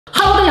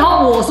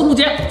好，我是陆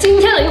杰，今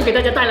天呢又给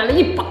大家带来了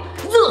一把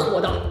热火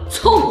的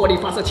超火力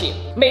发射器。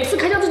每次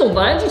开箱这种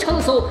玩具枪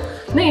的时候，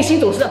内心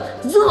总是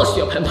热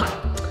血澎湃。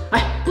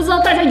哎，不知道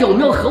大家有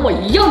没有和我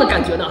一样的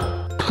感觉呢？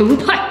澎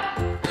湃，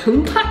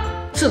澎湃，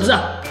是不是？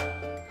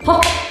好，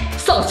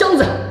上箱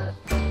子。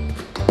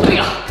对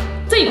呀，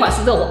这一款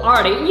是热火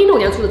2016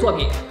年出的作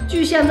品，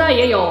距现在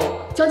也有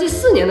将近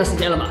4年的时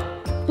间了吧。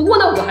不过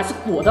呢，我还是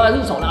果断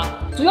入手了，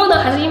主要呢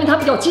还是因为它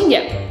比较经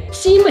典，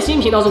新不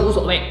新品倒是无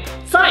所谓。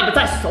 在不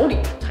在手里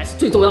才是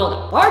最重要的，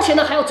而且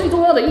呢，还有最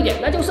重要的一点，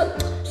那就是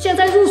现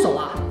在入手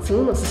啊，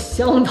真的是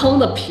相当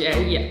的便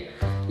宜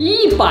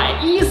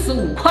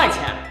，115块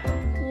钱，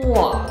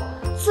哇，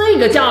这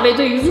个价位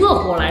对于热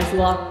火来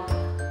说，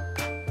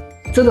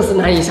真的是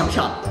难以想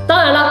象。当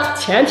然了，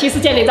前提是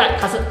建立在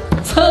它是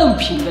正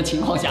品的情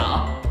况下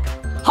啊。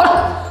好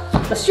了，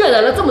那渲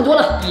染了这么多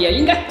呢，也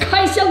应该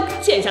开箱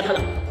见一下它的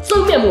真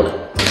面目了。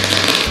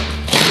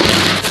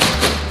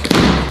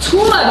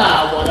出来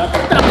吧，我的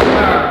大宝贝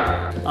儿！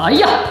 哎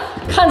呀，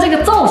看这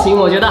个造型，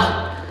我觉得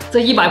这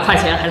100块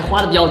钱还是花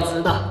的比较值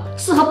的，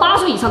适合8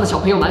岁以上的小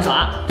朋友玩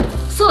耍。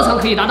射程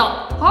可以达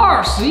到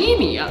21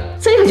米，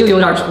这个就有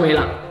点吹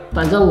了，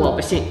反正我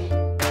不信。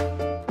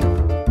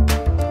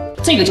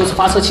这个就是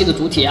发射器的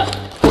主体，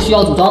不需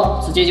要组装，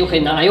直接就可以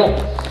拿来用。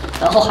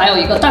然后还有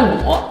一个弹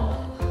鼓，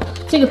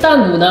这个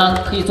弹鼓呢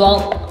可以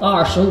装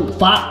25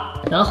发，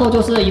然后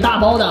就是一大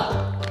包的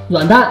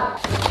软弹，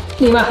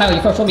另外还有一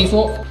份说明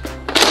书。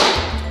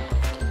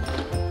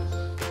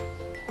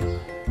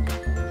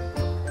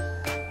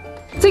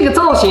 这个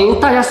造型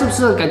大家是不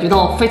是感觉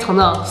到非常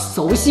的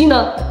熟悉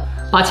呢？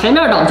把前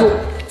面挡住，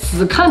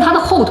只看它的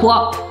后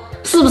托，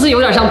是不是有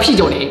点像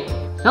P90？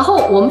 然后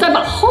我们再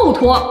把后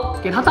托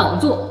给它挡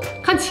住，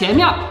看前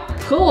面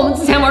和我们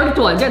之前玩的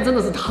短剑真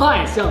的是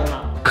太像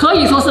了，可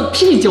以说是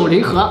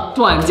P90和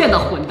短剑的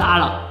混搭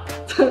了，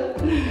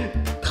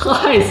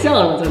太像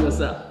了，真的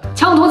是。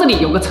枪托这里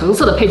有个橙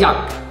色的配件，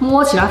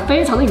摸起来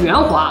非常的圆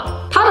滑，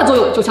它的作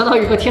用就相当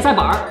于一个贴塞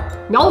板，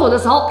瞄准的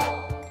时候。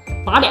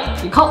 把脸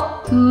一靠，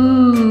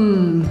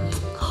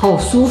好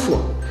舒服，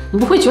你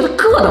不会觉得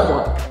硌得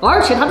慌。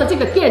而且它的这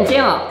个垫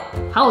肩啊，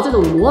还有这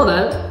种螺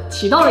纹，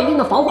起到了一定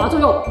的防滑作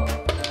用，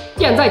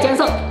垫在肩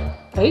上，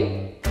哎，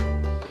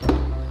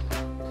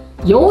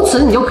由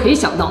此你就可以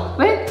想到，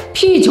哎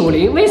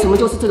 ，P90为什么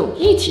就是这种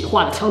一体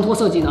化的枪托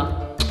设计呢？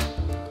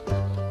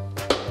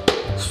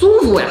舒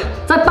服呀！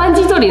在扳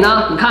机这里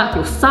呢，你看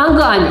有3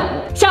个按钮，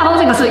下方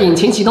这个是引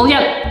擎启动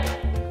键，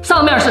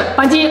上面是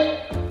扳机，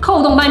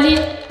扣动扳机。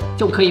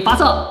 就可以发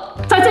射，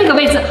在这个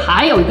位置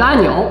还有一个按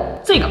钮，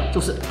这个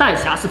就是弹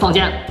匣释放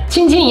键，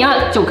轻轻一按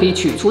就可以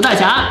取出弹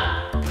匣。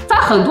在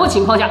很多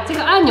情况下，这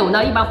个按钮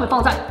呢一般会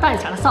放在弹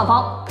匣的上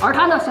方，而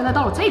它呢现在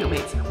到了这个位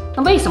置，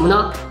那为什么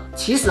呢？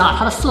其实啊，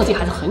它的设计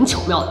还是很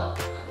巧妙的。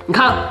你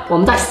看我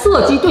们在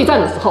射击对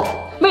战的时候，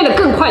为了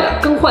更快的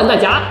更换弹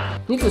匣，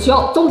你只需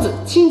要中指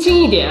轻轻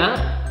一点，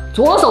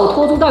左手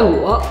托住弹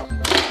鼓，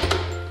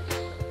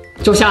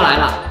就下来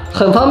了，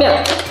很方便。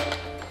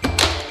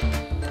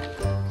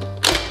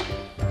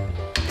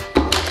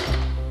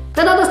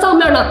 在它的上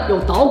面呢有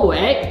导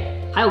轨，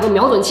还有个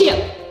瞄准器。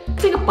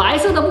这个白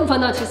色的部分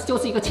呢，其实就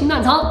是一个氢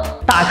弹仓。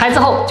打开之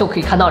后就可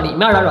以看到里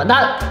面的软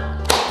弹。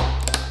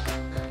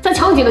在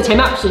枪体的前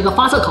面是一个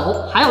发射口，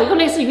还有一个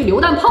类似于榴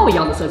弹炮一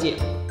样的设计。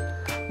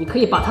你可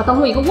以把它当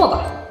做一个握把，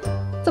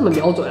这么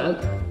瞄准。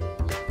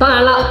当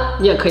然了，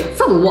你也可以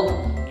这么握，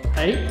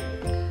哎，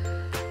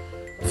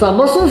怎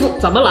么舒服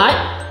怎么来。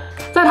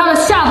在它的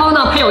下方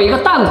呢配有一个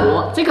弹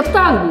鼓，这个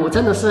弹鼓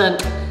真的是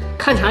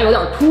看起来有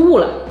点突兀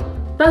了。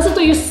 但是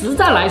对于实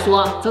战来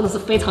说，真的是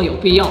非常有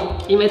必要，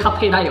因为它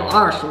佩戴有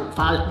25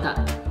发软弹，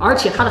而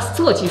且它的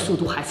射击速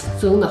度还是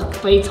真的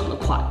非常的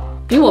快，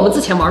比我们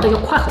之前玩的要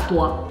快很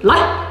多。来，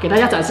给大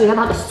家展示一下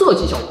它的射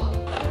击效果。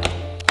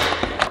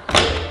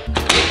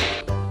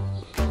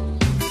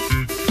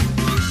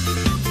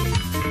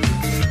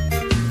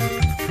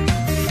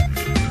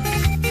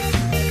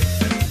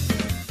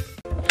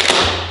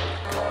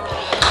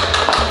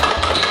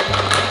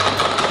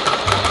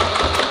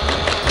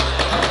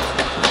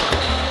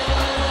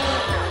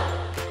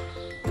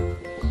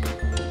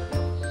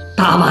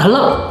打完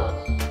了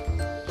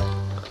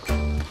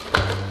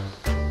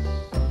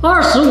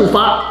，25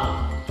发，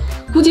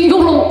估计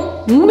用了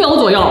5秒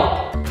左右，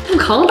不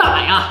抗打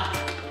呀。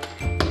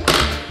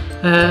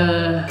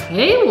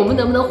哎，我们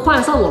能不能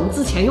换上我们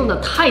之前用的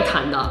泰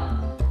坦的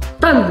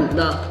弹鼓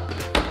呢？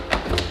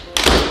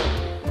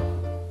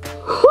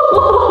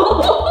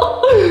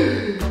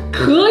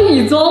可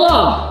以装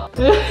啊！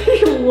哎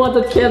呦，我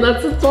的天哪，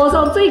这装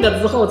上这个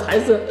之后才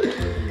是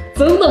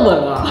真的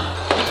猛啊！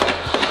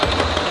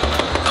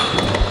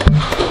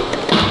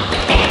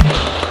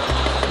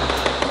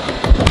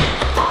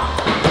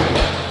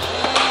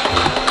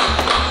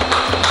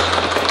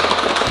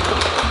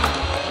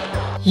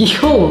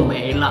 又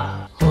没了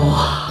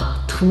哇！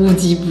突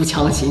击步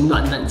枪型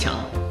软弹枪，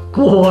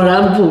果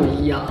然不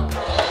一样。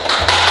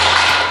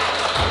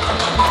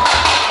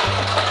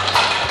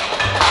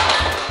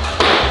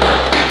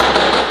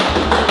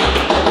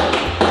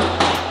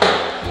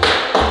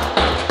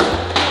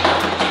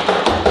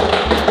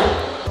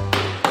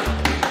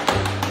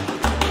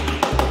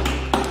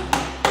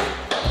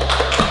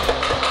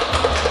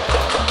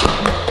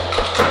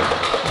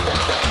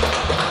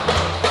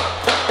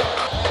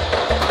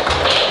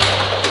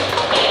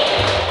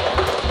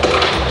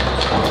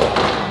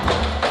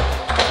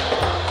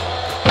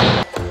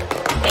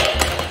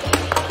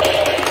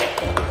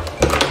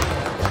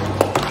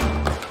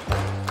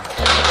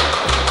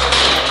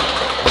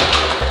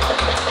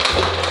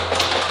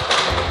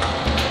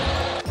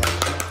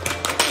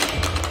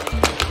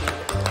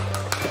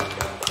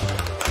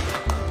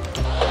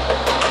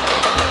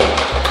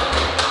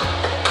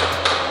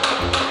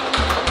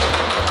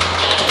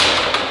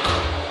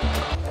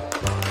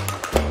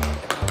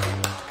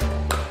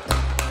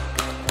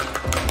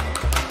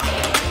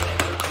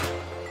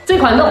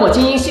款热火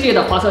精英系列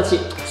的发射器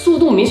速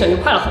度明显就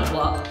快了很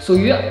多，属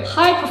于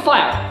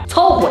Hyperfire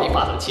超火力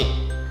发射器。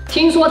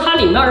听说它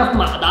里面的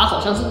马达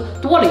好像是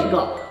多了一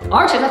个，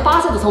而且在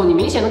发射的时候，你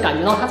明显的感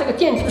觉到它这个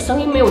电机的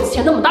声音没有之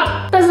前那么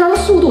大，但是它的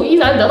速度依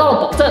然得到了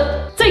保证。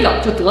这个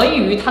就得益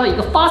于它的一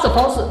个发射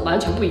方式完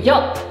全不一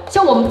样。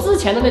像我们之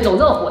前的那种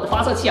热火的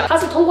发射器啊，它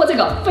是通过这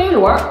个飞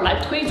轮来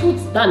推出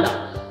子弹的，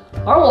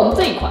而我们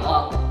这一款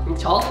啊，你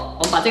瞧，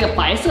我们把这个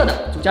白色的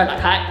组件打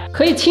开，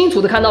可以清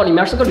楚的看到里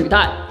面是个履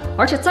带。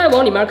而且再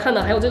往里面看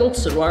呢，还有这种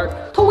齿轮，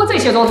通过这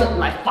些装置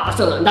来发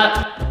射软弹，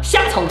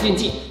下场竞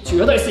技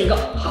绝对是一个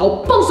好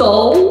帮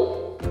手。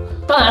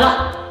当然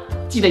了，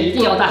记得一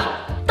定要带好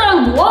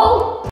弹鼓哦。